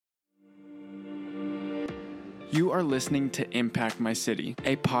You are listening to Impact My City,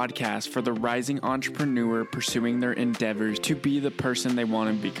 a podcast for the rising entrepreneur pursuing their endeavors to be the person they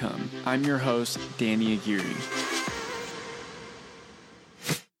want to become. I'm your host, Danny Aguirre.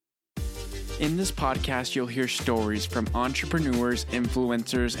 In this podcast, you'll hear stories from entrepreneurs,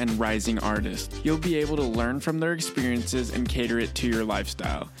 influencers, and rising artists. You'll be able to learn from their experiences and cater it to your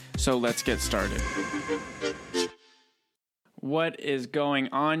lifestyle. So let's get started. What is going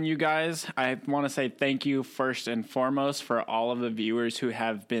on, you guys? I want to say thank you first and foremost for all of the viewers who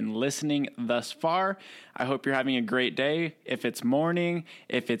have been listening thus far. I hope you're having a great day. If it's morning,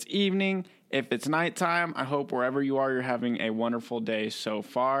 if it's evening, if it's nighttime, I hope wherever you are, you're having a wonderful day so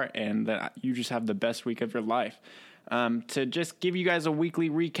far and that you just have the best week of your life. To just give you guys a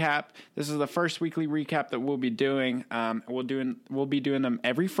weekly recap, this is the first weekly recap that we'll be doing. We'll be doing them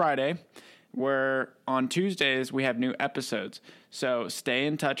every Friday, where on Tuesdays we have new episodes. So stay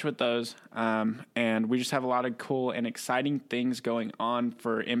in touch with those. And we just have a lot of cool and exciting things going on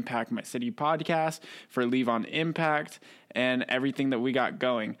for Impact My City podcast, for Leave on Impact, and everything that we got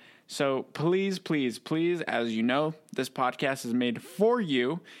going. So please, as you know, this podcast is made for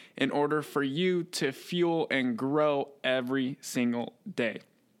you in order for you to fuel and grow every single day.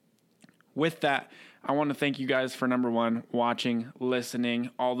 With that, I want to thank you guys for number one, watching, listening,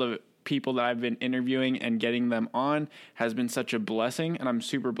 all the people that I've been interviewing and getting them on has been such a blessing, and I'm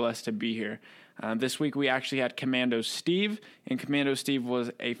super blessed to be here. This week we actually had Commando Steve, and Commando Steve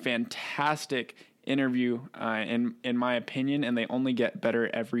was a fantastic interview in my opinion, and they only get better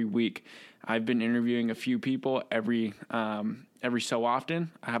every week. I've been interviewing a few people every so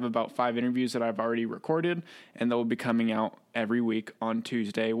often. I have about 5 interviews that I've already recorded, and they'll be coming out every week on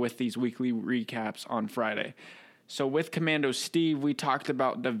Tuesday with these weekly recaps on Friday. So with Commando Steve, we talked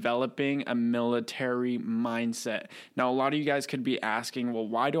about developing a military mindset. Now, a lot of you guys could be asking, well,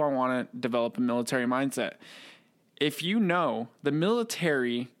 why do I want to develop a military mindset? If you know, the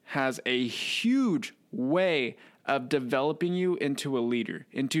military has a huge way of developing you into a leader,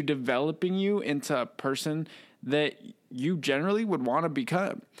 into developing you into a person that you generally would want to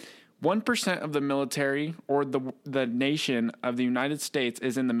become. 1% of the military or the nation of the United States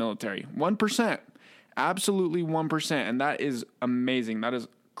is in the military. 1%. Absolutely 1%, and that is amazing. That is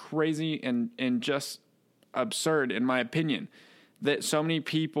crazy and just absurd, in my opinion, that so many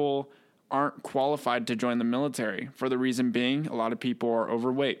people aren't qualified to join the military. For the reason being, a lot of people are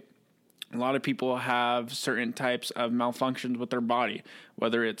overweight. A lot of people have certain types of malfunctions with their body,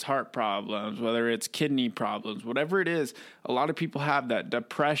 whether it's heart problems, whether it's kidney problems, whatever it is. A lot of people have that.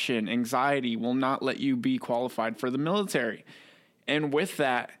 Depression, anxiety will not let you be qualified for the military. And with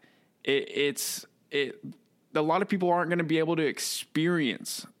that, a lot of people aren't going to be able to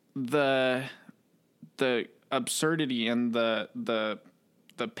experience the absurdity and the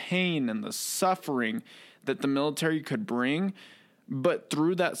pain and the suffering that the military could bring. But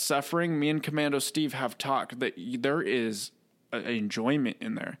through that suffering, me and Commando Steve have talked that there is an enjoyment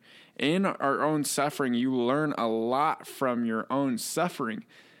in there. In our own suffering, you learn a lot from your own suffering.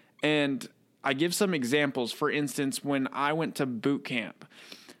 And I give some examples. For instance, when I went to boot camp,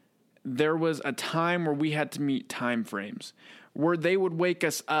 there was a time where we had to meet time frames where they would wake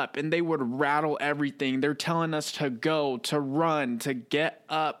us up and they would rattle everything. They're telling us to go, to run, to get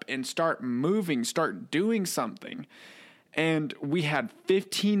up and start moving, start doing something. And we had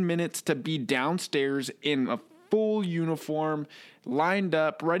 15 minutes to be downstairs in a full uniform, lined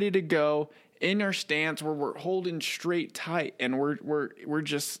up, ready to go, in our stance where we're holding straight tight, and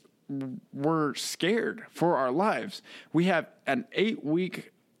we're scared for our lives. We have an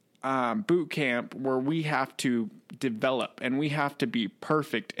 8-week boot camp where we have to develop and we have to be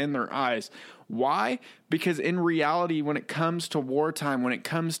perfect in their eyes. Why? Because in reality, when it comes to wartime, when it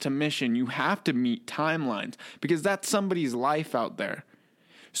comes to mission, you have to meet timelines because that's somebody's life out there.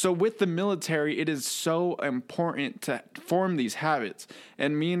 So with the military, it is so important to form these habits.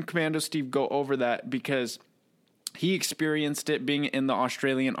 And me and Commando Steve go over that because he experienced it being in the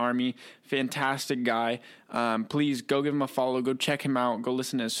Australian Army. Fantastic guy. Please go give him a follow. Go check him out. Go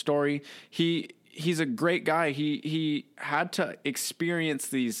listen to his story. He's a great guy. He had to experience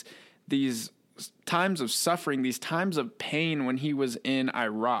these times of suffering, these times of pain when he was in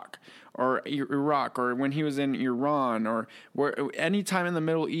Iraq or when he was in Iran or where any time in the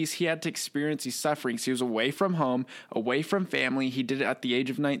Middle East, he had to experience these sufferings. He was away from home, away from family. He did it at the age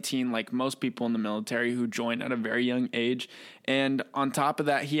of 19, like most people in the military who join at a very young age. And on top of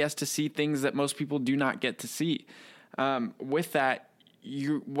that, he has to see things that most people do not get to see. With that,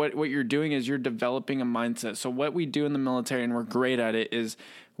 what you're doing is you're developing a mindset. So what we do in the military, and we're great at it, is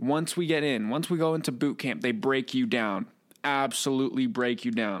once we go into boot camp, they break you down, absolutely break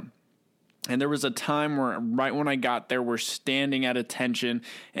you down. And there was a time where right when I got there, we're standing at attention,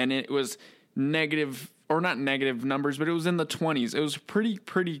 and it was negative, or not negative numbers, but it was in the 20s. It was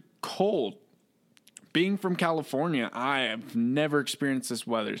pretty cold. Being from California, I have never experienced this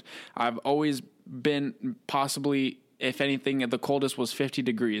weather. I've always been possibly, if anything, the coldest was 50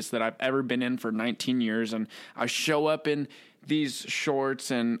 degrees that I've ever been in for 19 years. And I show up in these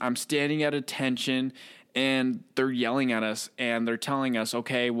shorts and I'm standing at attention, and they're yelling at us and they're telling us,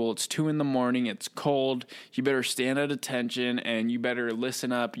 okay, well, it's 2 a.m. It's cold. You better stand at attention and you better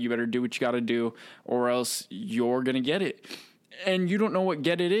listen up. You better do what you got to do, or else you're going to get it. And you don't know what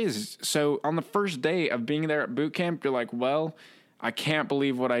get it is. So on the first day of being there at boot camp, you're like, well, I can't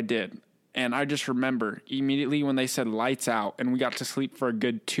believe what I did. And I just remember immediately when they said lights out and we got to sleep for a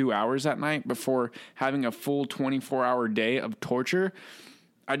good 2 hours that night before having a full 24-hour day of torture,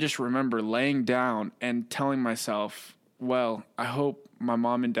 I just remember laying down and telling myself, well, I hope my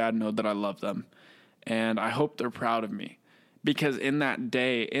mom and dad know that I love them, and I hope they're proud of me. Because in that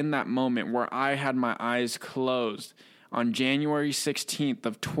day, in that moment where I had my eyes closed on January 16th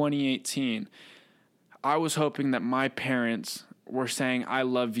of 2018, I was hoping that my parents were saying, I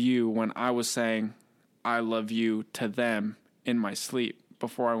love you, when I was saying, I love you to them in my sleep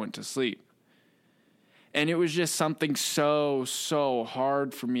before I went to sleep. And it was just something so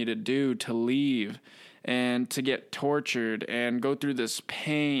hard for me to do, to leave and to get tortured and go through this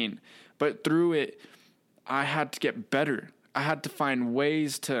pain. But through it, I had to get better. I had to find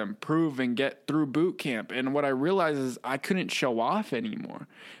ways to improve and get through boot camp. And what I realized is I couldn't show off anymore.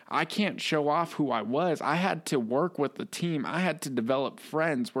 I can't show off who I was. I had to work with the team. I had to develop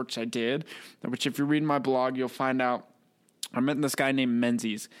friends, which I did, which if you read my blog, you'll find out I met this guy named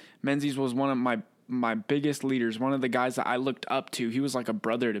Menzies. Menzies was one of my biggest leaders, one of the guys that I looked up to. He was like a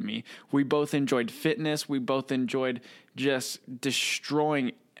brother to me. We both enjoyed fitness. We both enjoyed just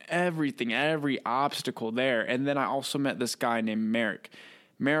destroying everything, every obstacle there. And then I also met this guy named Merrick.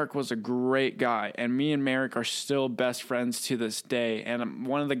 Merrick was a great guy, and me and Merrick are still best friends to this day. And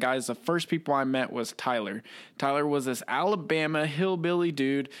one of the guys, the first people I met was Tyler. Tyler was this Alabama hillbilly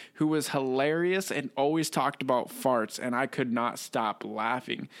dude who was hilarious and always talked about farts, and I could not stop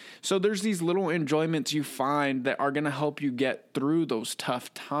laughing. So there's these little enjoyments you find that are going to help you get through those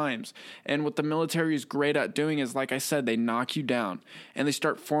tough times. And what the military is great at doing is, like I said, they knock you down, and they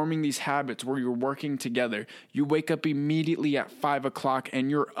start forming these habits where you're working together. You wake up immediately at 5 o'clock,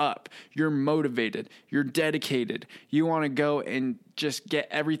 and you're up, you're motivated, you're dedicated. You want to go and just get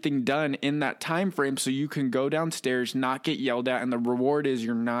everything done in that time frame so you can go downstairs, not get yelled at, and the reward is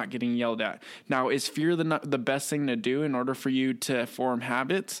you're not getting yelled at. Now, is fear the best thing to do in order for you to form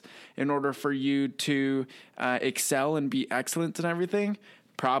habits, in order for you to excel and be excellent in everything?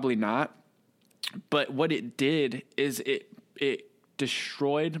 Probably not. But what it did is it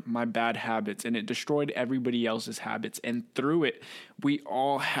destroyed my bad habits, and it destroyed everybody else's habits. And through it, we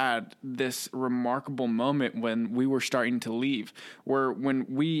all had this remarkable moment when we were starting to leave, where when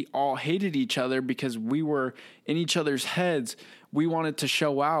we all hated each other because we were in each other's heads, we wanted to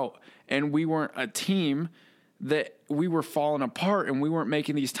show out, and we weren't a team, that we were falling apart and we weren't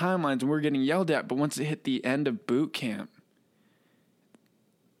making these timelines and we were getting yelled at. But once it hit the end of boot camp,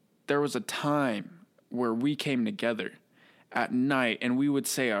 there was a time where we came together at night, and we would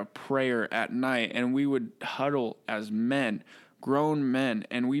say a prayer at night, and we would huddle as men, grown men,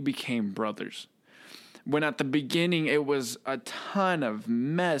 and we became brothers. When at the beginning it was a ton of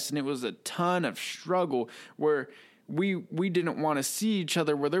mess and it was a ton of struggle where we didn't want to see each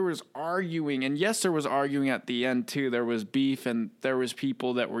other, where there was arguing, and yes, there was arguing at the end too. There was beef and there was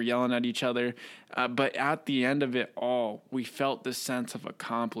people that were yelling at each other, but at the end of it all, we felt this sense of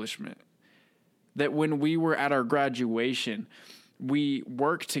accomplishment. That when we were at our graduation, we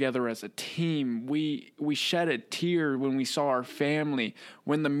worked together as a team. We shed a tear when we saw our family,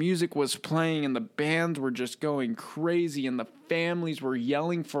 when the music was playing and the bands were just going crazy and the families were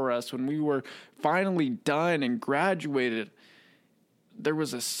yelling for us when we were finally done and graduated. There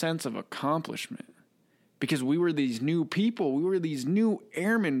was a sense of accomplishment because we were these new people. We were these new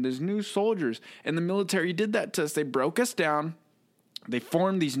airmen, these new soldiers, and the military did that to us. They broke us down. They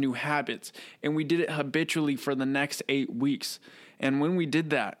formed these new habits, and we did it habitually for the next 8 weeks. And when we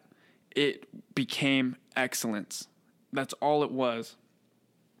did that, it became excellence. That's all it was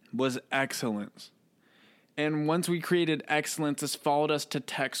excellence. And once we created excellence, this followed us to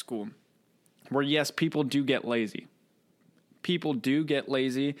tech school, where yes, people do get lazy. People do get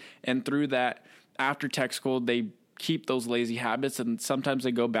lazy, and through that, after tech school, they keep those lazy habits, and sometimes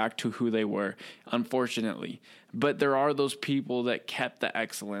they go back to who they were, unfortunately. But there are those people that kept the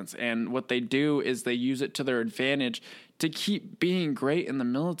excellence, and what they do is they use it to their advantage to keep being great in the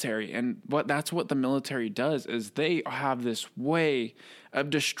military. And that's what the military does, is they have this way of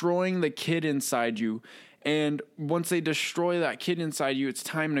destroying the kid inside you. And once they destroy that kid inside you, it's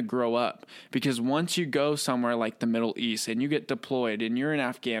time to grow up. Because once you go somewhere like the Middle East and you get deployed and you're in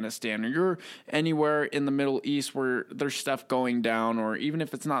Afghanistan or you're anywhere in the Middle East where there's stuff going down, or even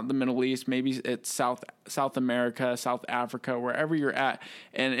if it's not the Middle East, maybe it's South America, South Africa, wherever you're at.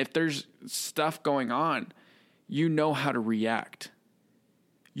 And if there's stuff going on, you know how to react.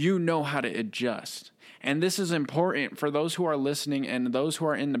 You know how to adjust. And this is important for those who are listening and those who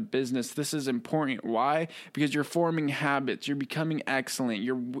are in the business. This is important. Why? Because you're forming habits. You're becoming excellent.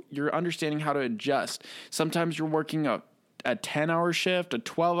 You're understanding how to adjust. Sometimes you're working a 10-hour shift, a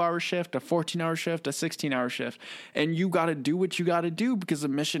 12-hour shift, a 14-hour shift, a 16-hour shift. And you got to do what you got to do because the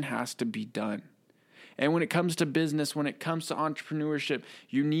mission has to be done. And when it comes to business, when it comes to entrepreneurship,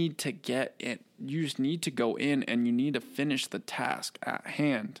 you need to get in. You just need to go in and you need to finish the task at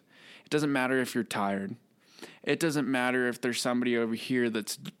hand. It doesn't matter if you're tired. It doesn't matter if there's somebody over here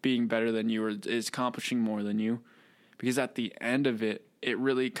that's being better than you or is accomplishing more than you. Because at the end of it, it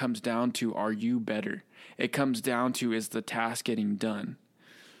really comes down to, are you better? It comes down to, is the task getting done?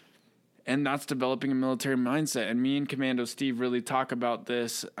 And that's developing a military mindset. And me and Commando Steve really talk about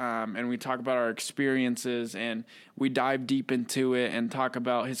this, and we talk about our experiences, and we dive deep into it and talk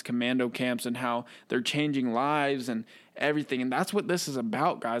about his commando camps and how they're changing lives and everything. And that's what this is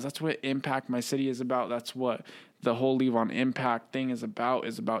about, guys. That's what Impact My City is about. That's what the whole Leave on Impact thing is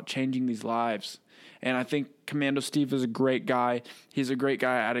about changing these lives. And I think Commando Steve is a great guy. He's a great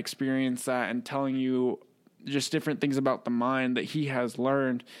guy at experiencing that and telling you just different things about the mind that he has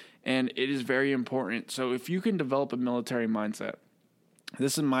learned. And it is very important. So if you can develop a military mindset,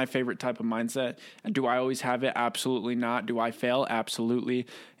 this is my favorite type of mindset. Do I always have it? Absolutely not. Do I fail? Absolutely.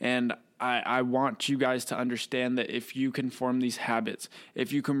 And I want you guys to understand that if you can form these habits,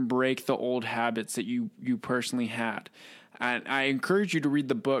 if you can break the old habits that you personally had, and I encourage you to read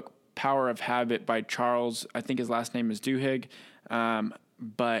the book Power of Habit by Charles, I think his last name is Duhigg.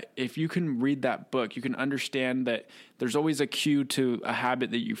 But if you can read that book, you can understand that there's always a cue to a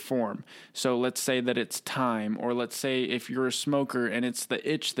habit that you form. So let's say that it's time, or let's say if you're a smoker and it's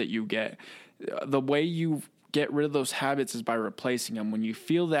the itch that you get. The way you get rid of those habits is by replacing them. When you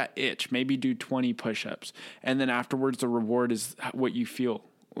feel that itch, maybe do 20 push-ups. And then afterwards, the reward is what you feel,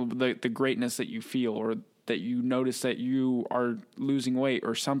 the greatness that you feel, or that you notice that you are losing weight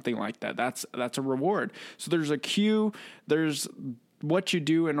or something like that. That's a reward. So there's a cue, there's what you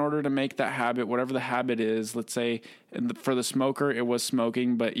do in order to make that habit, whatever the habit is. Let's say for the smoker, it was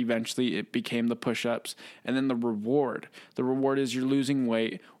smoking, but eventually it became the push-ups. And then the reward is you're losing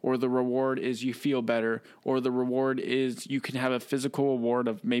weight, or the reward is you feel better, or the reward is you can have a physical reward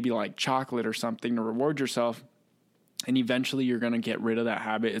of maybe like chocolate or something to reward yourself. And eventually you're going to get rid of that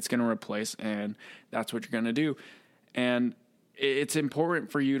habit. It's going to replace, and that's what you're going to do. And it's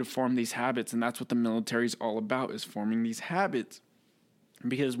important for you to form these habits, and that's what the military is all about, is forming these habits.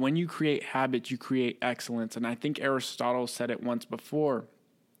 Because when you create habits, you create excellence. And I think Aristotle said it once before,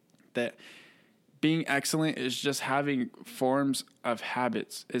 that being excellent is just having forms of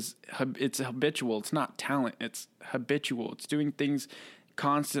habits. It's habitual. It's not talent. It's habitual. It's doing things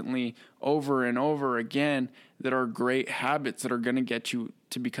constantly over and over again that are great habits that are going to get you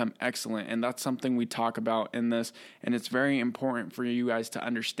to become excellent. And that's something we talk about in this. And it's very important for you guys to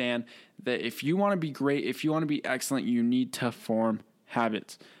understand that if you want to be great, if you want to be excellent, you need to form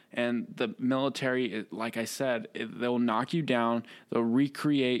habits. And the military, like I said, they'll knock you down. They'll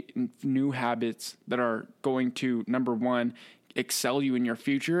recreate new habits that are going to, number one, excel you in your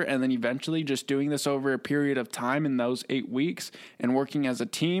future. And then eventually just doing this over a period of time in those 8 weeks and working as a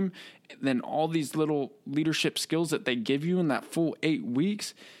team, then all these little leadership skills that they give you in that full 8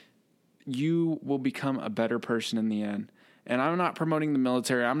 weeks, you will become a better person in the end. And I'm not promoting the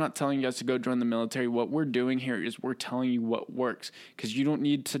military. I'm not telling you guys to go join the military. What we're doing here is we're telling you what works, because you don't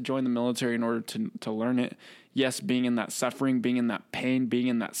need to join the military in order to learn it. Yes, being in that suffering, being in that pain, being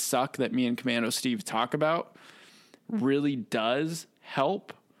in that suck that me and Commando Steve talk about really does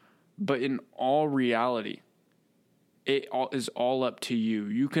help. But in all reality, it is all up to you.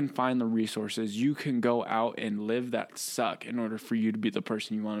 You can find the resources. You can go out and live that suck in order for you to be the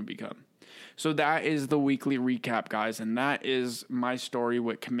person you want to become. So that is the weekly recap, guys, and that is my story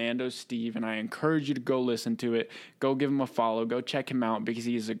with Commando Steve, and I encourage you to go listen to it. Go give him a follow. Go check him out, because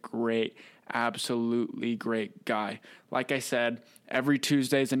he is a great absolutely great guy. Like I said, every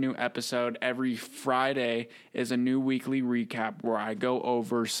Tuesday is a new episode. Every Friday is a new weekly recap where I go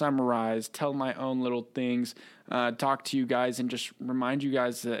over, summarize, tell my own little things, talk to you guys, and just remind you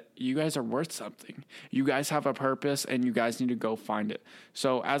guys that you guys are worth something. You guys have a purpose, and you guys need to go find it.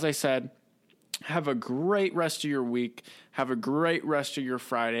 So as I said, have a great rest of your week. Have a great rest of your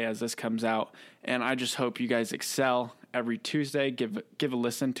Friday as this comes out. And I just hope you guys excel every Tuesday. Give a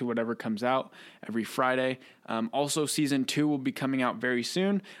listen to whatever comes out every Friday. Also, season 2 will be coming out very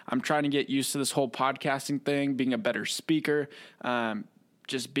soon. I'm trying to get used to this whole podcasting thing, being a better speaker,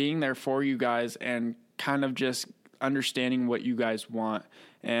 just being there for you guys and kind of just understanding what you guys want.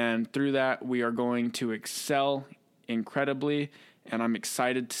 And through that, we are going to excel incredibly. And I'm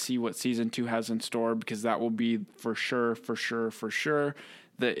excited to see what season 2 has in store, because that will be for sure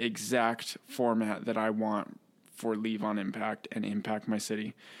the exact format that I want for Leave on Impact and Impact My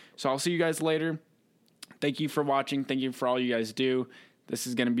City. So I'll see you guys later. Thank you for watching. Thank you for all you guys do. This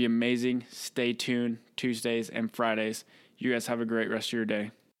is going to be amazing. Stay tuned Tuesdays and Fridays. You guys have a great rest of your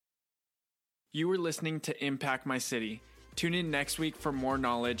day. You were listening to Impact My City. Tune in next week for more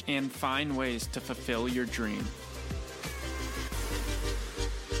knowledge and find ways to fulfill your dream.